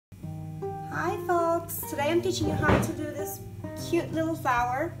Hi folks, today I'm teaching you how to do this cute little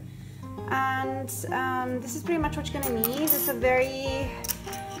flower, and this is pretty much what you're gonna need. It's a very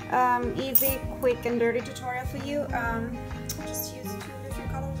easy, quick and dirty tutorial for you. Just use 2 different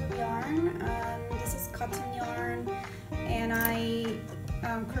colors of yarn. This is cotton yarn, and I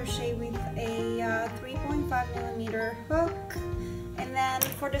crochet with a 3.5 millimeter hook, and then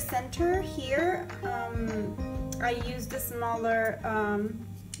for the center here I use the smaller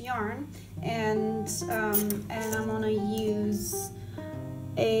yarn, and I'm gonna use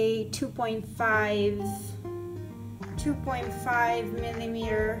a 2.5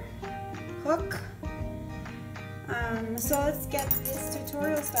 millimeter hook. So let's get this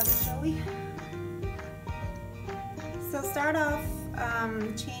tutorial started, shall we? So start off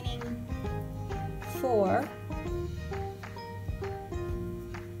chaining 4.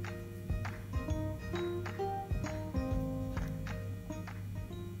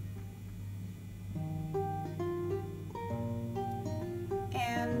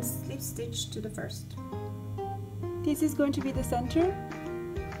 And slip stitch to the first. This is going to be the center.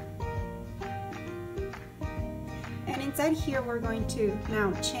 And inside here we're going to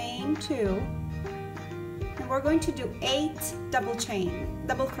now chain 2. And we're going to do 8 double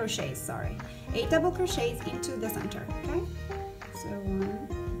crochets, sorry. 8 double crochets into the center, okay? So 1,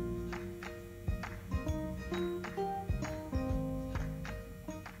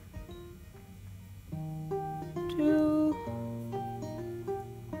 2,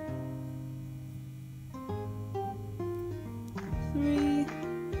 3,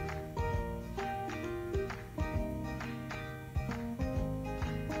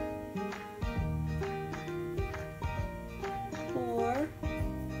 4,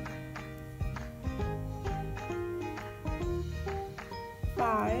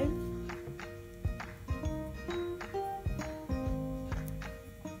 5,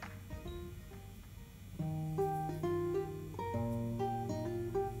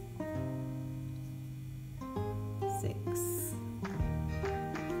 6, 7,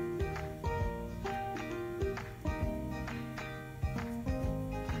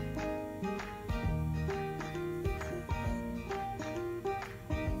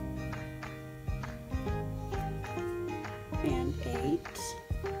 and 8.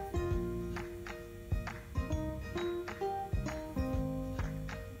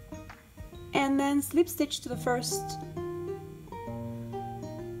 And then slip stitch to the first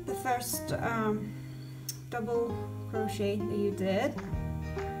double crochet that you did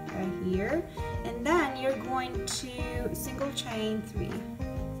right here, and then you're going to single chain 3.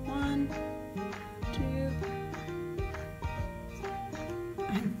 1, 2.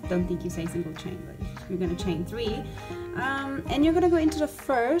 I don't think you say single chain, but you're going to chain 3, and you're going to go into the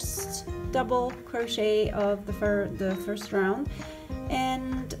first double crochet of the first round,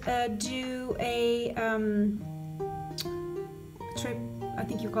 and do a I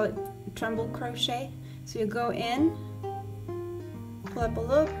think you call it treble crochet. So you go in, pull up a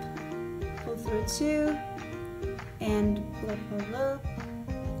loop, pull through 2, and pull up a loop,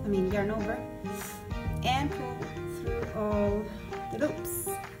 yarn over, and pull through all the loops.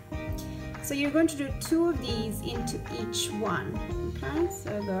 So you're going to do 2 of these into each one, okay?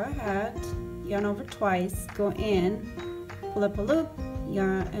 So go ahead, yarn over twice, go in, pull up a loop,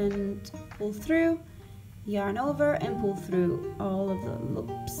 yarn and pull through, yarn over and pull through all of the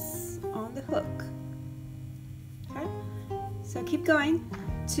loops on the hook. Okay, so keep going,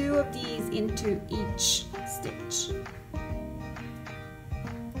 2 of these into each stitch.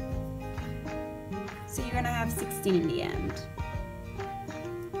 So you're gonna have 16 in the end,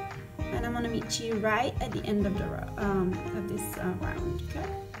 and I'm gonna meet you right at the end of the this round. Okay.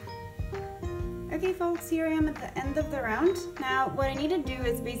 Okay folks, here I am at the end of the round. Now what I need to do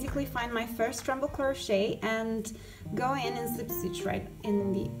is basically find my first treble crochet and go in and slip stitch right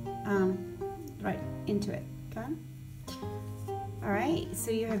in the right into it. Okay. All right.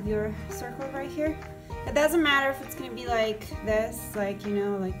 So you have your circle right here. It doesn't matter if it's gonna be like this, like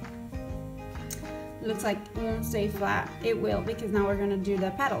it looks like it won't stay flat. It will, because now we're gonna do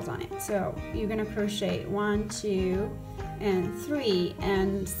the petals on it. So you're gonna crochet 1, 2, and 3,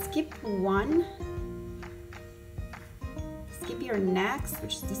 and skip 1. Skip your next,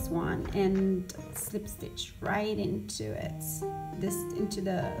 which is this one, and slip stitch right into it. Into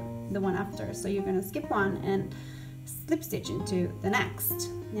the one after. So you're gonna skip 1 and slip stitch into the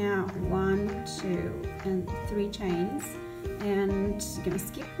next. Now 1, 2, and 3 chains, and you're gonna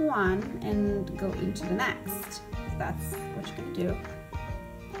skip 1 and go into the next. So that's what you're gonna do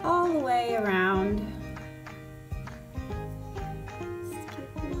all the way around.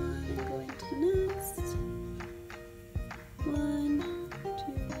 Skip 1 and go into the next. 1, 2,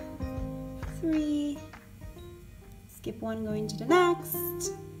 3, skip one, go into the next.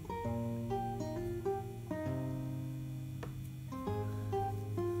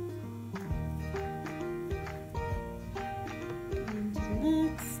 Go into the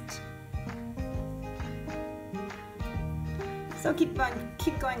next. So keep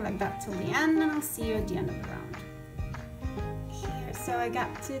going like that till the end, and I'll see you at the end of the round. Here, so I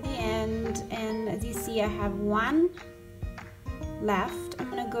got to the end, and as you see, I have one left. I'm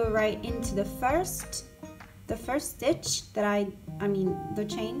gonna go right into the first stitch that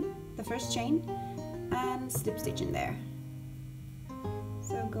the first chain, and slip stitch in there.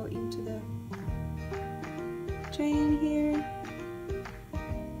 So go into the chain here,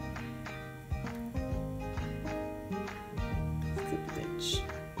 slip stitch.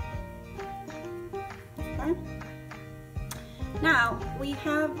 Okay. Now we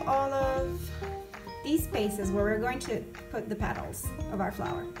have all of these spaces where we're going to put the petals of our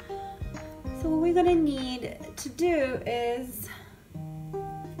flower. So what we're gonna need to do is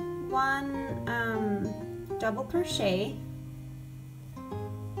one double crochet,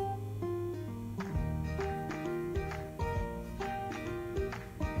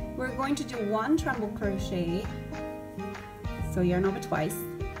 we're going to do one treble crochet, so yarn over twice,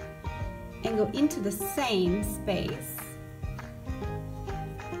 and go into the same space,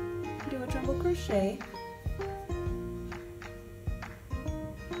 do a treble crochet,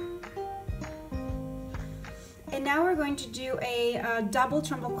 and now we're going to do a double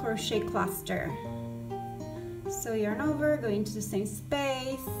treble crochet cluster. So yarn over, go into the same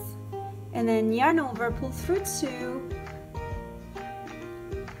space, and then yarn over, pull through 2,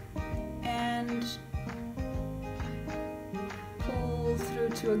 and pull through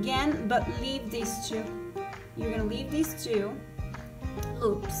 2 again, but leave these 2. You're gonna leave these 2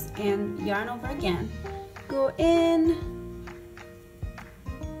 loops and yarn over again. Go in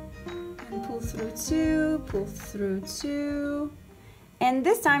and pull through 2, pull through 2, and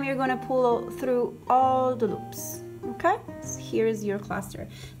this time you're gonna pull through all the loops. Okay, so here's your cluster.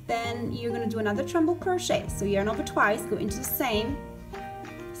 Then you're gonna do another treble crochet. So yarn over twice, go into the same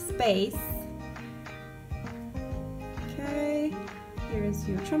space. Okay, here's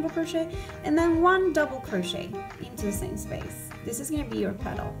your treble crochet, and then one double crochet into the same space. This is gonna be your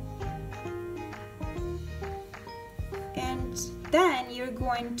petal. And then you're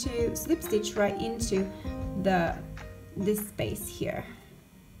going to slip stitch right into this space here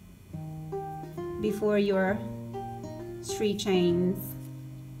before your 3 chains.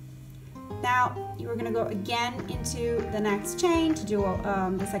 Now you're gonna go again into the next chain to do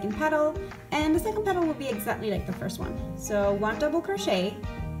the second petal, and the second petal will be exactly like the first one. So one double crochet,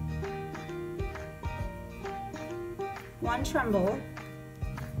 one treble,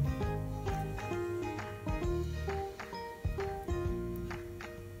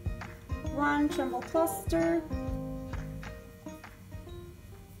 one treble cluster,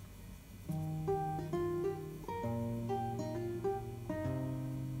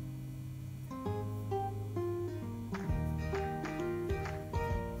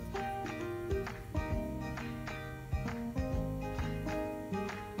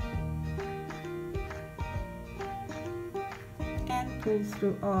 and pull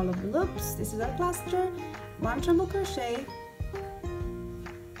through all of the loops. This is our cluster, one treble crochet,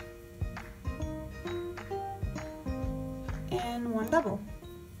 and one double,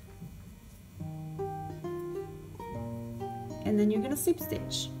 and then you're gonna slip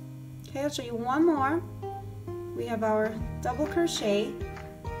stitch. Okay, I'll show you one more. We have our double crochet,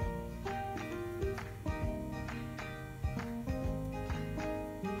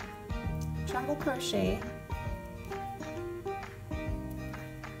 treble crochet,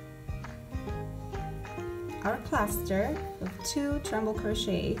 our cluster of 2 treble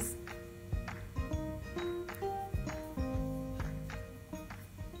crochets,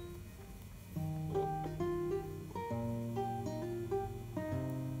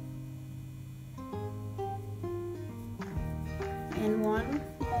 and one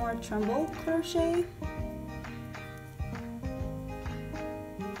more treble crochet,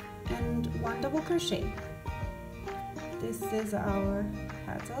 and one double crochet. This is our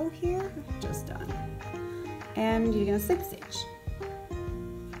petal here, just done. And you're gonna slip stitch.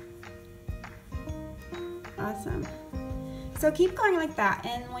 Awesome. So keep going like that,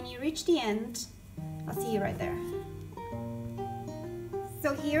 and when you reach the end, I'll see you right there.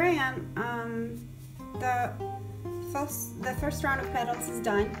 So here I am. The first round of petals is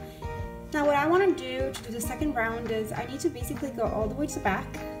done. Now what I want to do the second round is I need to basically go all the way to the back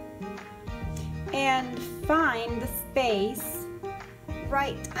and find the space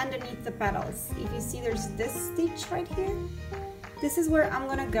right underneath the petals. If you see, there's this stitch right here. This is where I'm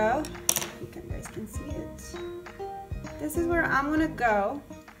gonna go you guys can see it. This is where I'm gonna go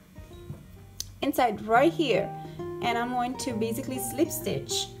inside right here, and I'm going to basically slip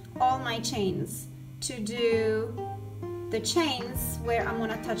stitch all my chains to do the chains where I'm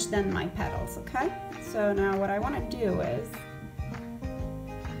gonna touch then my petals, okay? So now what I wanna do is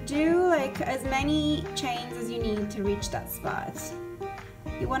do like as many chains as you need to reach that spot.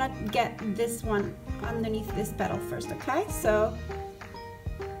 You wanna get this one underneath this petal first, okay? So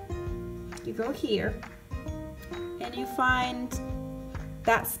you go here and you find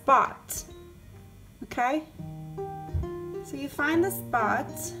that spot, okay? So you find the spot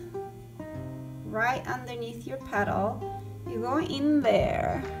right underneath your petal, you go in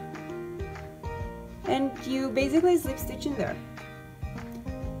there and you basically slip stitch in there.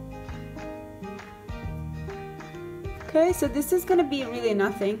 Okay, so this is gonna be really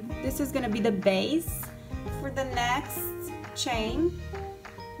nothing. This is gonna be the base for the next chain,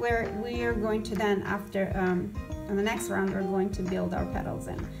 where we are going to then, after on the next round, we're going to build our petals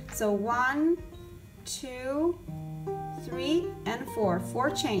in. So 1, 2, 3, and 4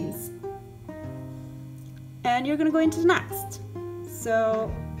 chains, and you're gonna go into the next.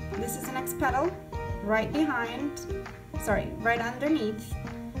 So this is the next petal, right behind, sorry, right underneath,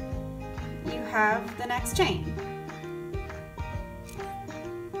 you have the next chain.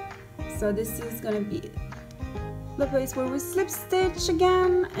 So this is gonna be the place where we slip stitch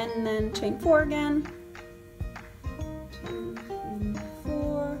again, and then chain 4 again. 2, 3,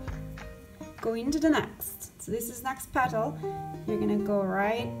 4. Go into the next. So this is next petal. You're gonna go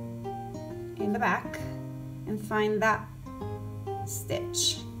right in the back and find that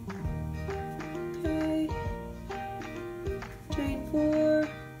stitch. Okay. Chain 4.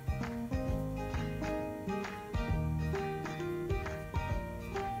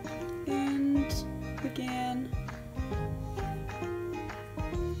 Again.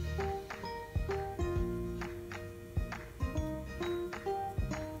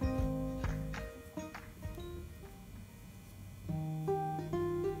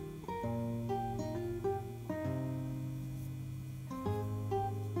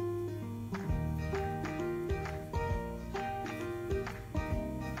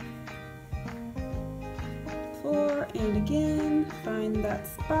 Four, and again, find that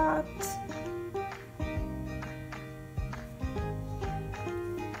spot.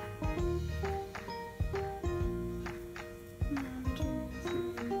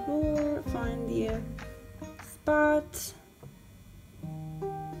 Find the spot.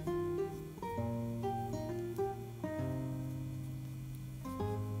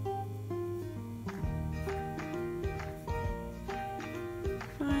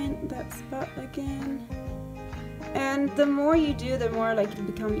 Find that spot again. And the more you do, the more like it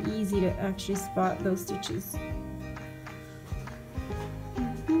becomes easy to actually spot those stitches.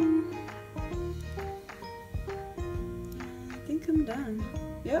 I think I'm done.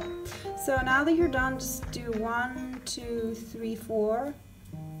 Yep. So now that you're done, just do 1, 2, 3, 4,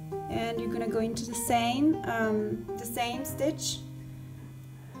 and you're gonna go into the same stitch,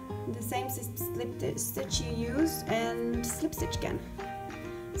 the same slip stitch you used, and slip stitch again.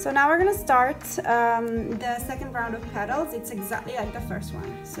 So now we're gonna start the second round of petals. It's exactly like the first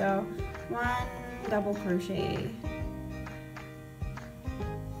one. So 1 double crochet.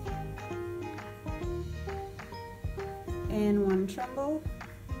 And 1 treble.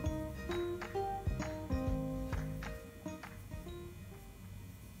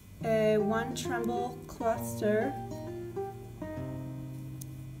 One treble cluster,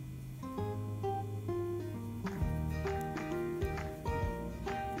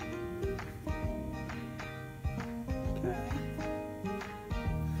 okay,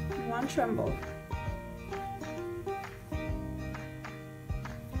 1 treble,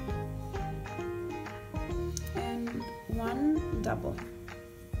 and 1 double.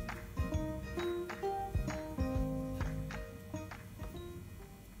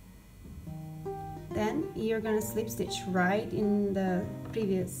 Then you're gonna slip stitch right in the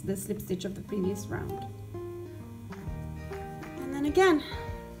slip stitch of the previous round. And then again.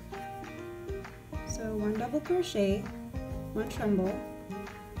 So 1 double crochet, 1 treble,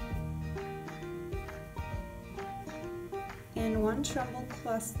 and 1 treble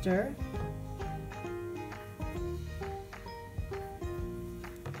cluster.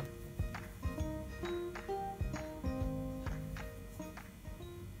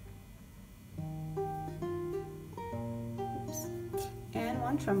 And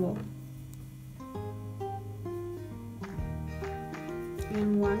 1 treble,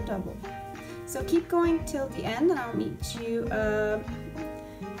 and 1 double. So keep going till the end, and I'll meet you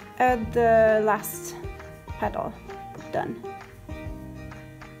at the last petal. Done.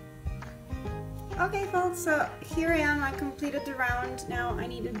 Okay folks, so here I am, I completed the round. Now I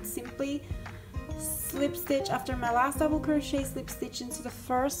need to simply slip stitch after my last double crochet, slip stitch into the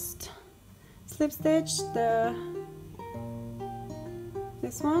first slip stitch,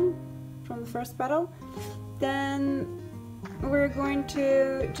 this one from the first petal. Then we're going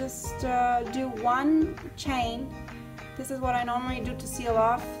to just do one chain. This is what I normally do to seal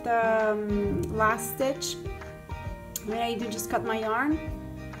off the last stitch. What I do, just cut my yarn.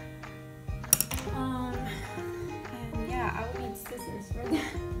 And yeah, I will need scissors for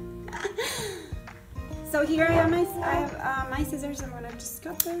that. So here I have my scissors. I'm gonna just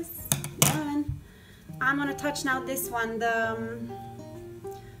cut this. Done. I'm gonna touch now this one, the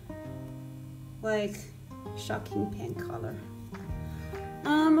like shocking pink color.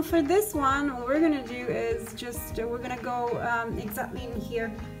 For this one, what we're gonna do is just we're gonna go exactly in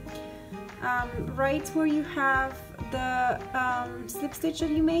here, right where you have the slip stitch that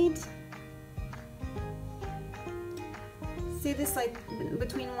you made. See this, like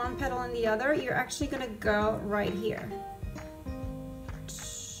between one petal and the other, you're actually gonna go right here.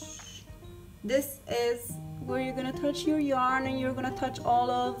 This is where you're gonna touch your yarn, and you're gonna touch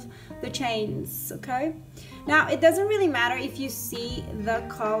all of the chains, okay? Now it doesn't really matter if you see the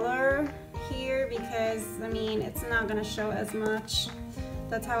color here, because I mean it's not gonna show as much.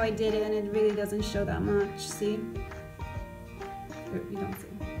 That's how I did it, and it really doesn't show that much. See? You don't see.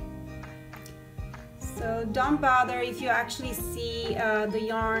 So don't bother if you actually see the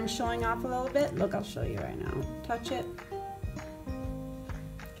yarn showing off a little bit. Look, I'll show you right now. Touch it.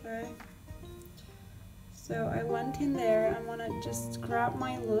 Okay. So I went in there. I'm gonna just grab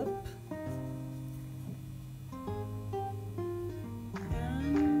my loop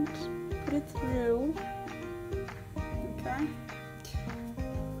and put it through. Okay.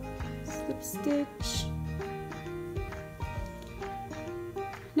 Slip stitch.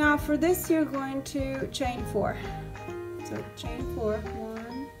 Now for this you're going to chain 4. So chain 4,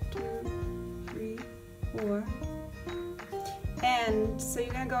 1, 2, 3, 4. And so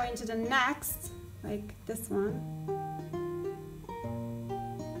you're gonna go into the next, like this one.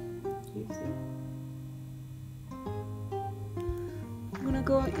 You see? I'm gonna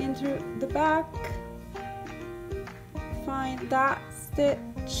go into the back, find that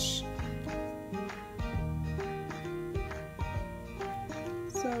stitch.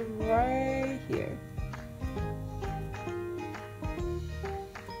 So right here.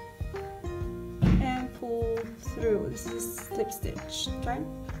 And pull through. This is slip stitch, okay?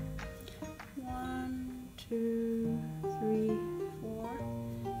 1, 2, 3, 4.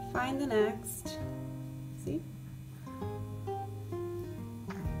 Find the next. See?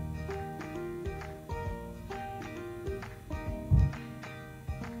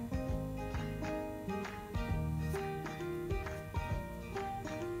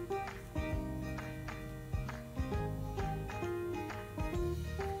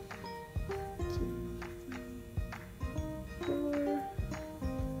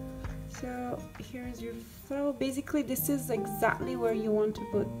 So here's your flow. Basically this is exactly where you want to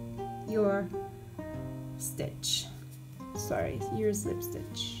put your stitch. Sorry, your slip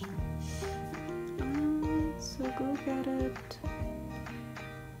stitch. So go get it.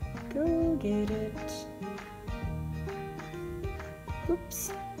 Go get it.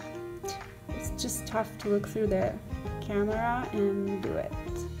 Oops. It's just tough to look through the camera and do it.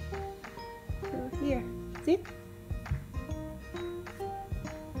 So here, see?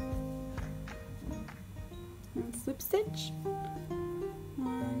 And slip stitch.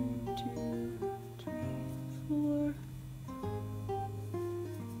 1, 2, 3, 4.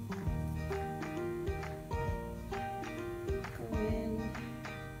 Go in.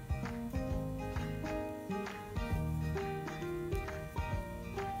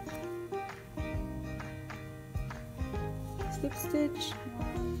 Slip stitch.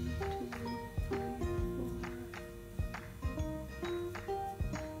 1, 2, 3,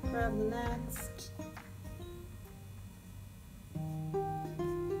 4. Grab the next.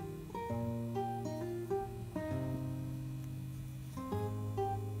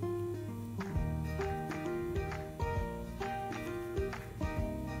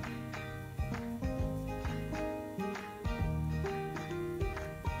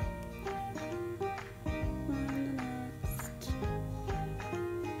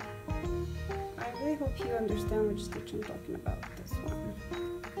 I hope you understand which stitch I'm talking about, this one.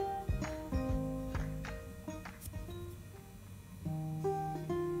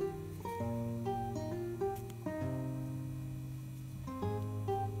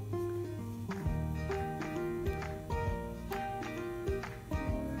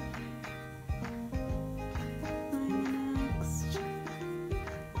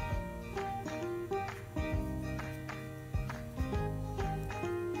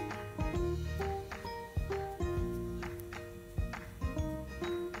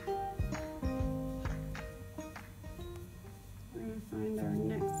 find our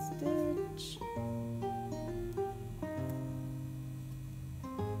next stitch.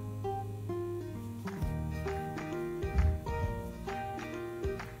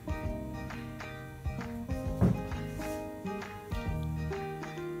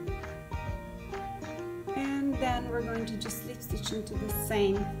 And then we're going to just slip stitch into the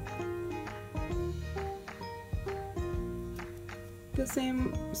same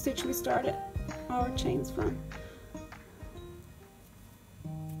stitch we started our chains from.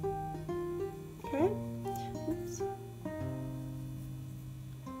 Okay. Oops.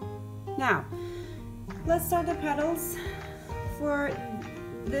 Now let's start the petals. For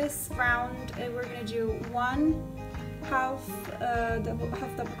this round we're going to do one half double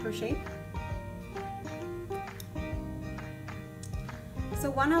crochet.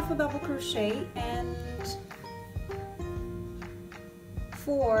 So one half a double crochet and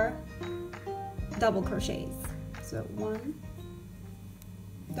 4 double crochets. So 1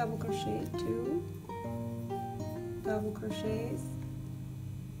 double crochet, 2 double crochets,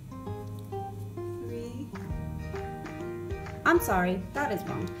 3. I'm sorry, that is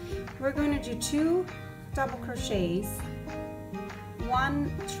wrong. We're going to do 2 double crochets,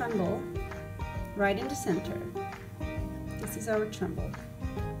 1 treble right in the center. This is our treble.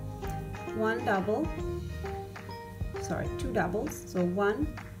 1 double, sorry, 2 doubles, so 1,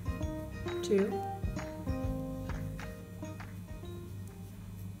 2,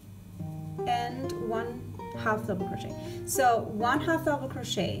 and 1 half double crochet. So 1 half double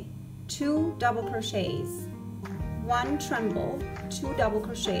crochet, 2 double crochets, 1 treble, 2 double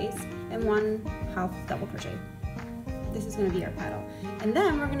crochets, and 1 half double crochet. This is going to be our petal. And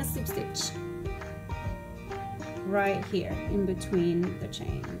then we're going to slip stitch right here in between the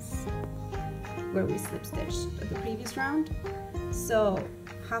chains where we slip stitched at the previous round. So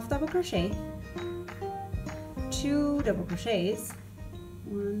half double crochet, 2 double crochets,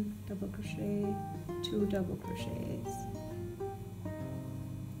 1 double crochet, 2 double crochets,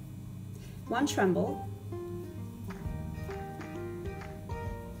 1 treble,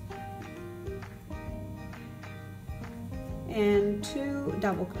 and 2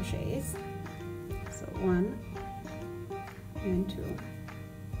 double crochets. So 1 and 2.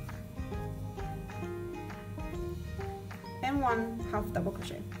 And 1 half double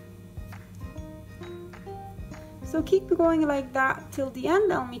crochet. So keep going like that till the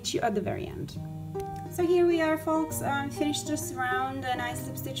end. I'll meet you at the very end. So here we are, folks. I finished this round and I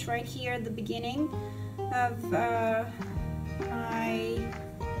slip stitch right here at the beginning of my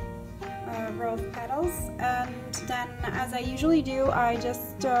row of petals, and then as I usually do, I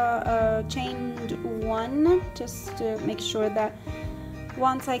just chained 1 just to make sure that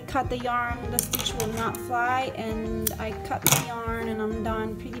once I cut the yarn the stitch will not fly, and I cut the yarn and I'm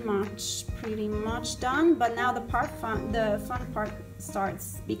done, pretty much done. But now the fun part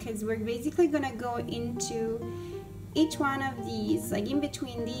starts, because we're basically gonna go into each one of these, like in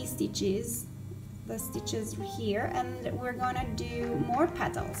between these stitches, the stitches here, and we're gonna do more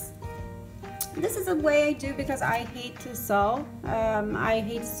petals. This is a way I do because I hate to sew. I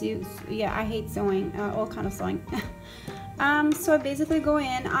hate sewing, all kind of sewing. So I basically go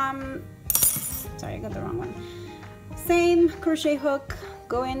in, sorry, I got the wrong one. Same crochet hook,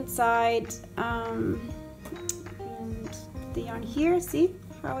 go inside, and put the yarn here. See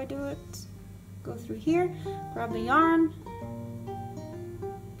how I do it? Go through here, grab the yarn,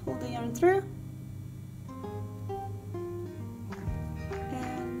 pull the yarn through,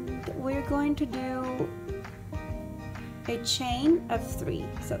 and we're going to do a chain of 3.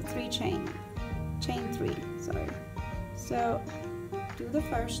 So 3 chain 3, sorry. So do the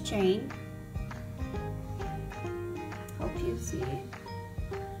first chain, hope you see,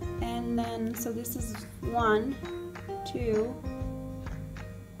 and then so this is 1, 2.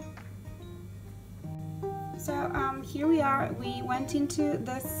 So here we are, we went into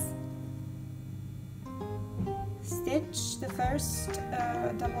this stitch, the first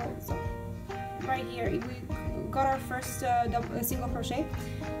double, so right here we got our first single crochet,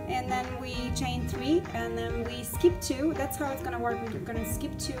 and then we chain 3, and then we skip 2. That's how it's gonna work. We're gonna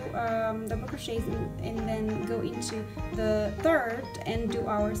skip 2 double crochets and then go into the third and do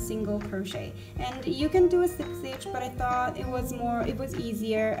our single crochet. And you can do a slip stitch, but I thought it was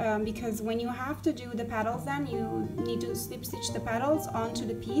easier because when you have to do the petals, then you need to slip stitch the petals onto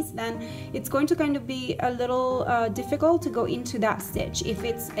the piece, then it's going to kind of be a little difficult to go into that stitch if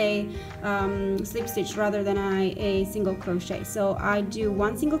it's a slip stitch rather than a single crochet. So I do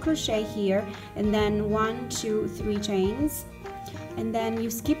 1 single crochet here, and then 1, 2, 3 chains, and then you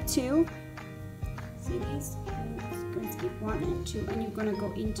skip 2. See these? You're going to skip 1 and 2, and you're going to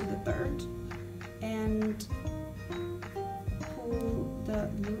go into the third and pull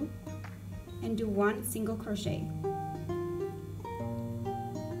the loop and do 1 single crochet.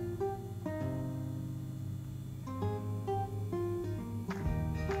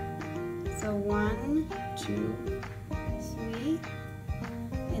 So 1, 2, 3,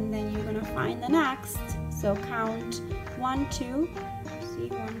 and then you're gonna find the next. So count 1, 2, see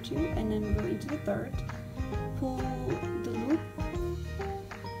 1, 2, and then go into the third. Pull the loop,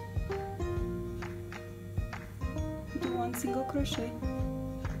 do 1 single crochet.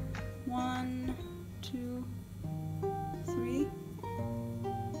 1, 2, 3.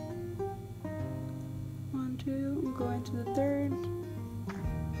 1, 2, go into the third.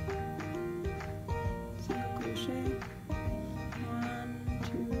 Single crochet. 1,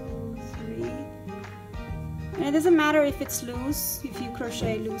 2, 3. And it doesn't matter if it's loose, if you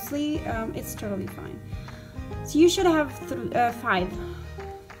crochet loosely, it's totally fine. So you should have 5,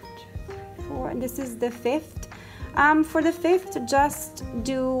 4, and this is the 5th. For the 5th, just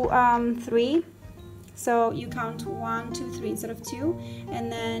do 3. So you count 1, 2, 3 instead of 2,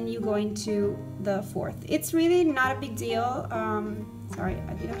 and then you go into the 4th. It's really not a big deal. Sorry,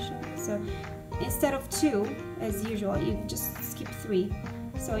 I didn't show you. So instead of 2, as usual, you just skip 3.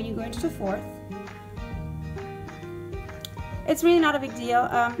 So you go into the 4th. It's really not a big deal.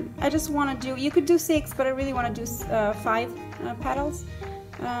 I just want to do, you could do 6, but I really want to do 5 petals.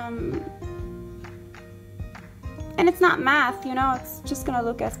 And it's not math, you know, it's just gonna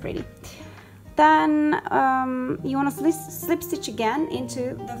look as pretty. Then you want to slip stitch again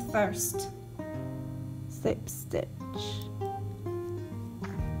into the first slip stitch.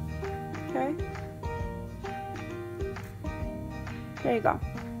 Okay, there you go.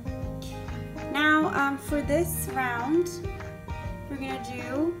 Now for this round, we're gonna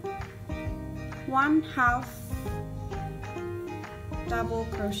do 1/2 double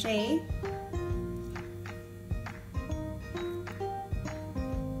crochet.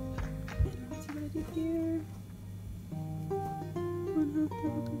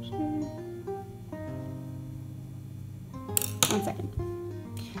 One second.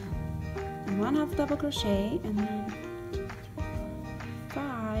 1/2 double crochet, and then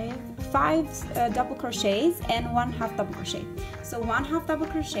 5 double crochets and 1/2 double crochet. So 1/2 double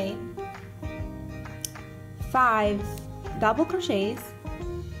crochet, 5 double crochets,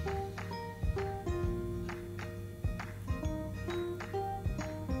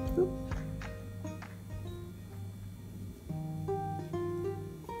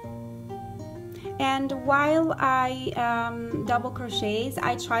 and while I double crochets,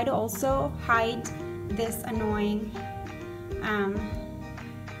 I try to also hide this annoying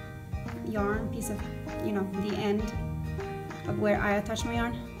yarn piece of, you know, the end of where I attach my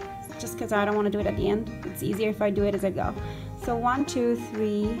yarn, just because I don't want to do it at the end. It's easier if I do it as I go. So 1, 2,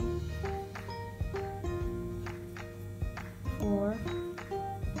 3, 4,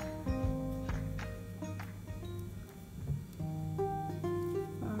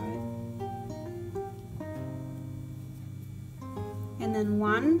 5, and then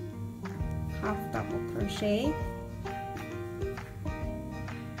 1/2 double crochet,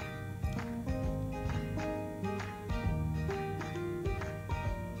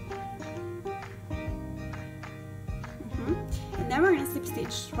 and then we're going to slip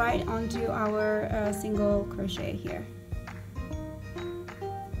stitch right onto our single crochet here.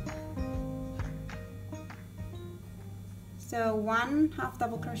 So 1/2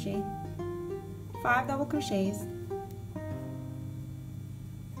 double crochet, 5 double crochets,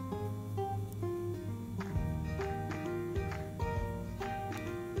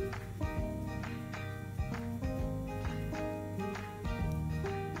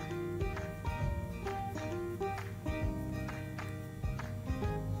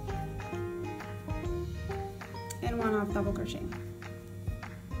 and 1/2 double crochet,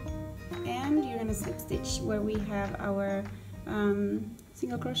 and you're gonna slip stitch where we have our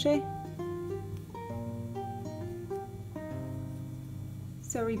single crochet.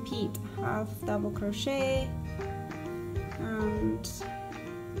 So repeat 1/2 double crochet and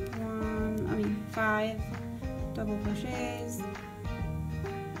 5 double crochets,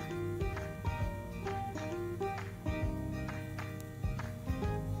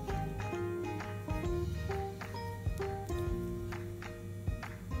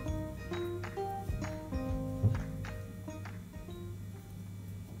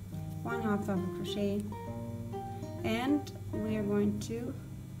 half double crochet, and we are going to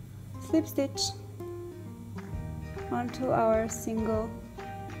slip stitch onto our single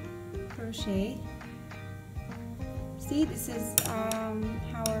crochet. See, this is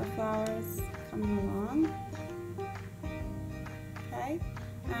how our flowers coming along. Okay,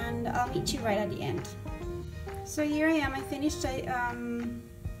 and I'll meet you right at the end. So here I am, I finished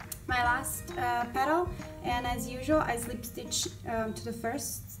my last petal, and as usual I slip stitch to the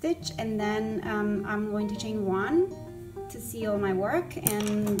first stitch, and then I'm going to chain 1 to seal my work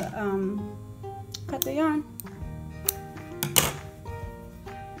and cut the yarn.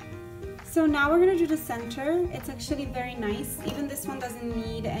 So now we're going to do the center. It's actually very nice. Even this one doesn't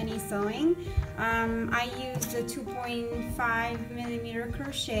need any sewing. I used a 2.5mm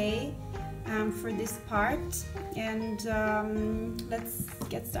crochet for this part, and let's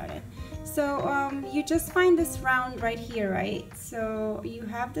get started. So you just find this round right here, right? So you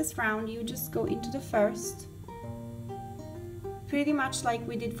have this round, you just go into the first, pretty much like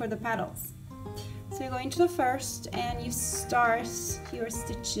we did for the petals. So you go into the first and you start your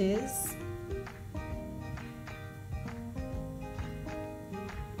stitches.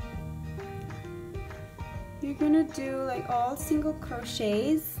 You're gonna do like all single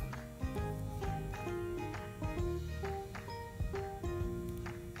crochets.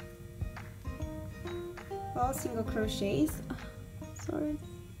 All single crochets. Sorry,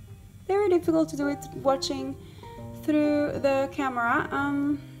 very difficult to do it watching through the camera.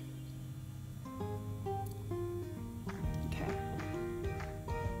 Okay,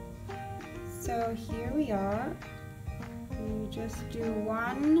 so here we are. You just do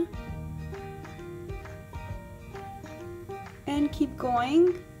 1 and keep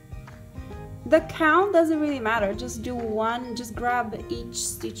going. The count doesn't really matter, just do 1, just grab each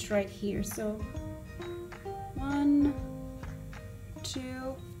stitch right here. So 1, 2, if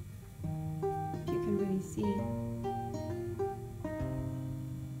you can really see.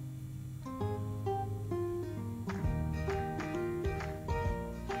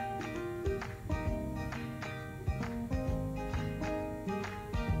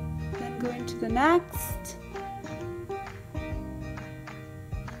 Then go into the next.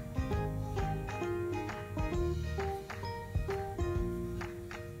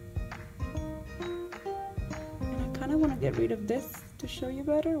 I want to get rid of this to show you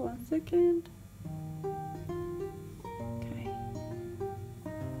better. 1 second. Okay.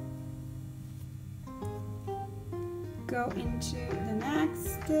 Go into the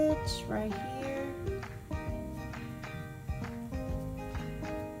next stitch right here.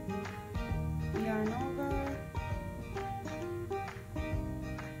 Yarn over.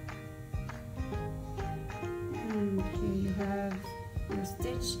 And here you have your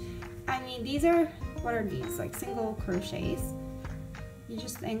stitch. I mean, these are, what are these? Like single crochets. You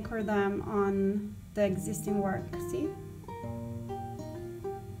just anchor them on the existing work, see?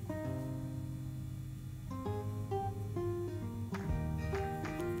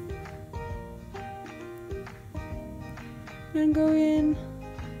 And go in.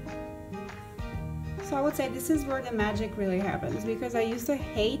 So I would say this is where the magic really happens, because I used to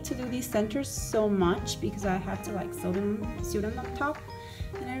hate to do these centers so much because I had to like sew them on top,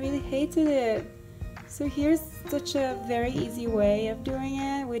 and I really hated it. So here's such a very easy way of doing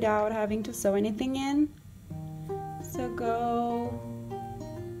it without having to sew anything in. So go,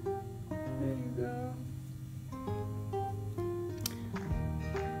 there you go.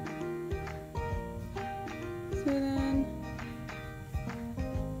 So then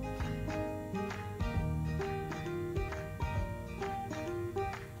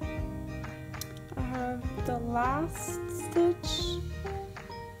I have the last stitch.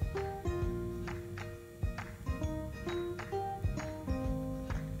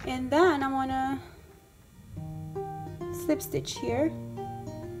 And then I'm gonna slip stitch here,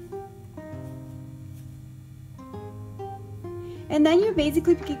 and then you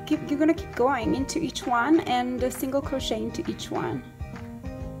basically you're gonna keep going into each one and a single crochet into each one.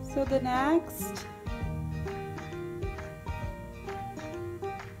 So the next,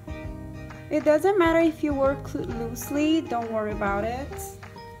 it doesn't matter if you work loosely, don't worry about it,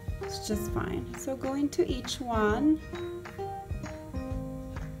 it's just fine. So go into each one.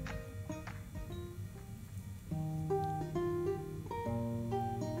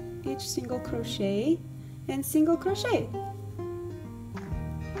 Each single crochet and single crochet.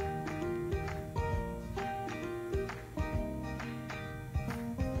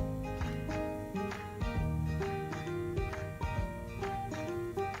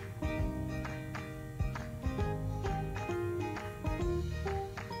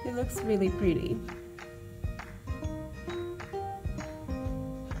 It looks really pretty.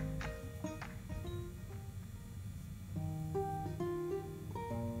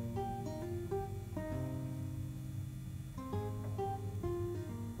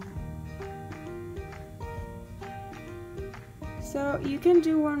 So you can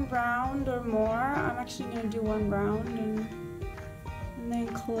do 1 round or more. I'm actually going to do 1 round and then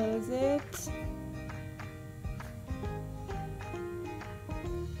close it.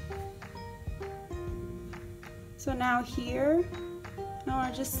 So now here, I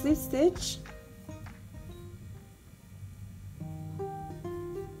want to just slip stitch.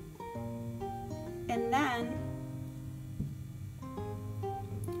 And then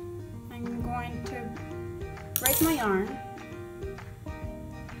I'm going to break my yarn,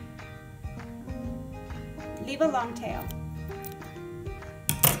 leave a long tail,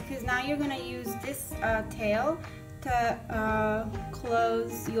 because now you're going to use this tail to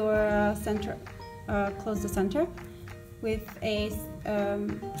close your center, close the center with a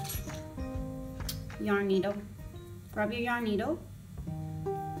yarn needle. Grab your yarn needle.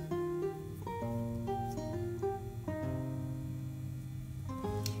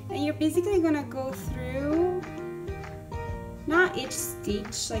 And you're basically gonna go through, not each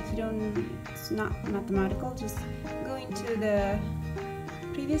stitch, like you don't, it's not mathematical, just go into the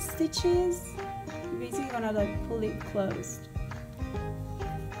previous stitches. You're basically gonna like pull it closed.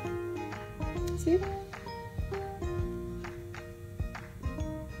 See?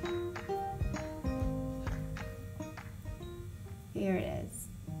 Here it is.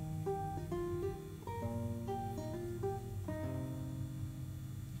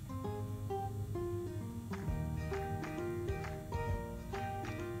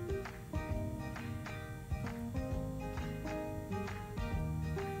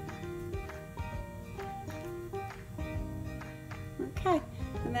 Okay,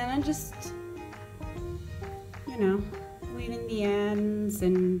 and then I just, you know, weave in the ends,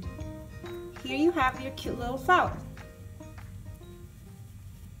 and here you have your cute little flower.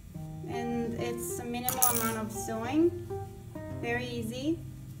 And it's a minimal amount of sewing, very easy.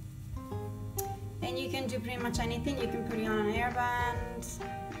 And you can do pretty much anything. You can put it on an airband.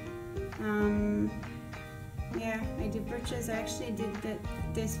 Yeah, I do birches. I actually did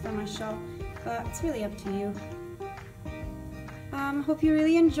this for my shawl, but it's really up to you. Hope you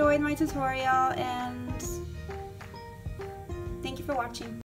really enjoyed my tutorial, and thank you for watching.